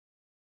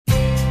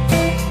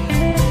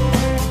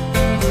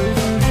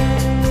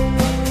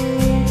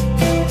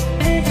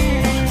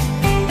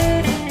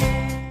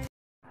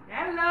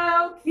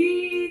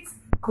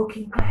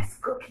Cooking class,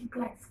 cooking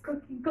class,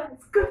 cooking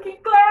class, cooking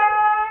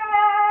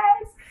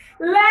class.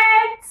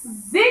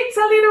 Let's eat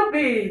a little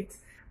bit.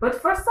 But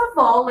first of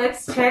all,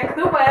 let's check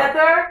the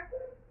weather.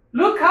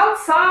 Look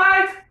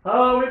outside.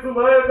 How is the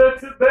weather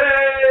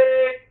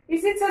today?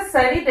 Is it a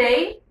sunny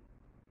day?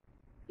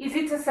 Is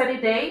it a sunny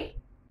day?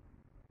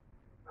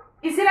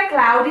 Is it a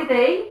cloudy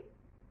day?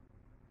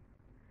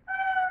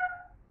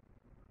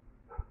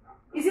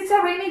 Is it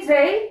a rainy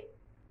day?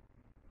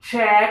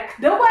 Check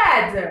the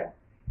weather.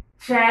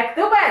 Check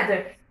the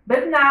weather.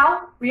 But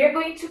now we are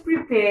going to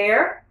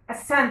prepare a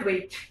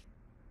sandwich.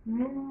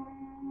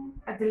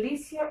 A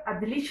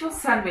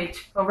delicious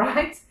sandwich, all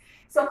right?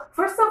 So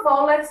first of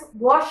all, let's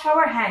wash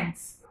our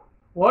hands.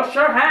 Wash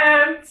your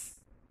hands.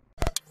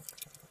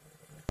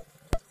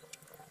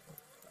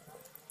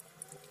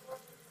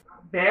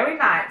 Very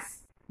nice.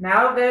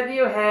 Now that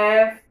you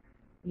have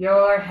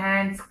your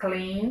hands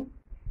clean,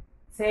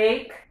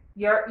 take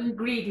your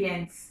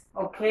ingredients,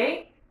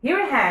 okay?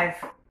 Here we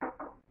have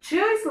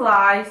 2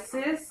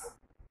 slices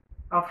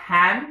of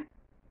ham,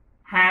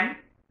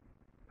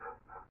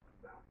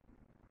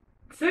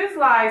 2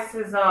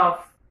 slices of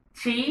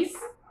cheese,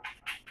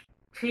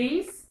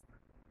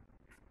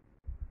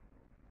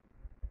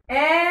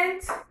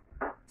 and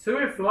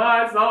 2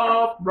 slices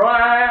of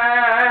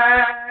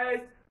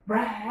bread.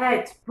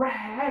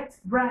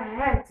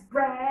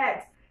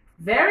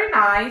 Very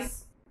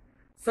nice.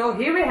 So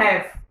here we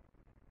have,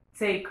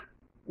 take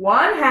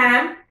 1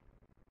 ham.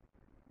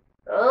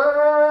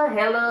 Oh,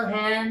 hello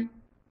ham.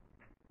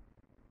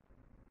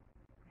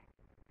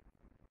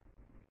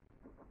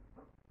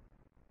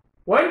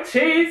 1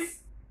 cheese.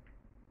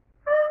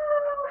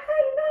 Oh,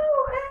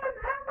 hello ham,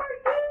 how are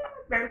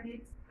you? Very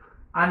good.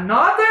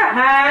 Another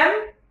ham.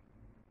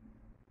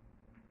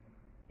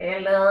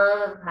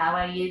 Hello, how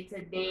are you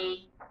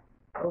today?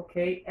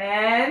 Okay,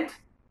 and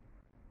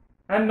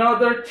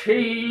another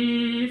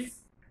cheese.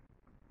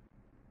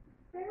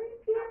 Very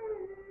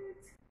good.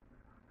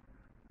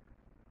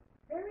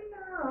 Very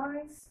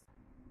nice.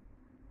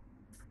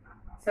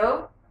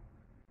 So,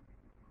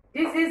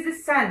 this is the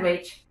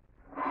sandwich.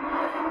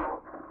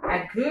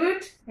 A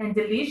good and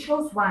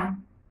delicious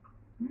one.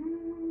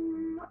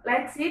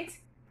 Let's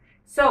eat.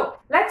 So,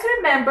 let's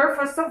remember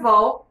first of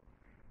all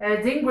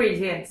the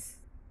ingredients.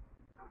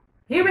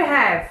 Here we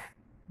have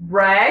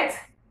bread.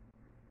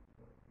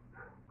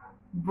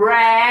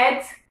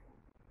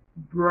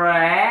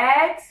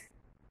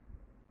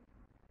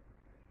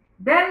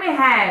 Then we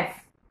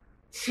have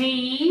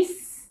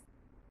cheese.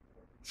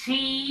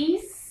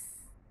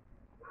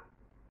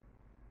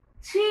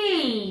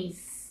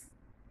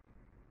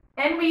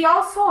 And we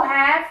also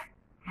have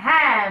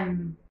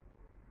ham.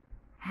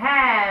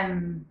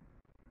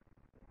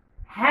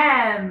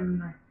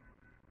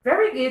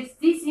 Very good.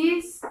 This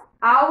is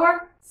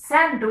our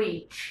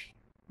sandwich.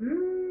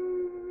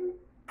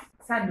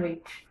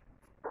 Sandwich.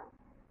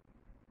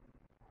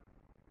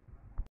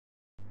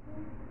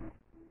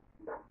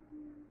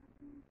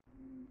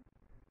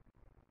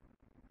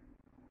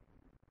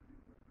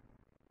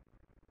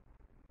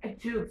 A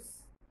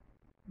juice.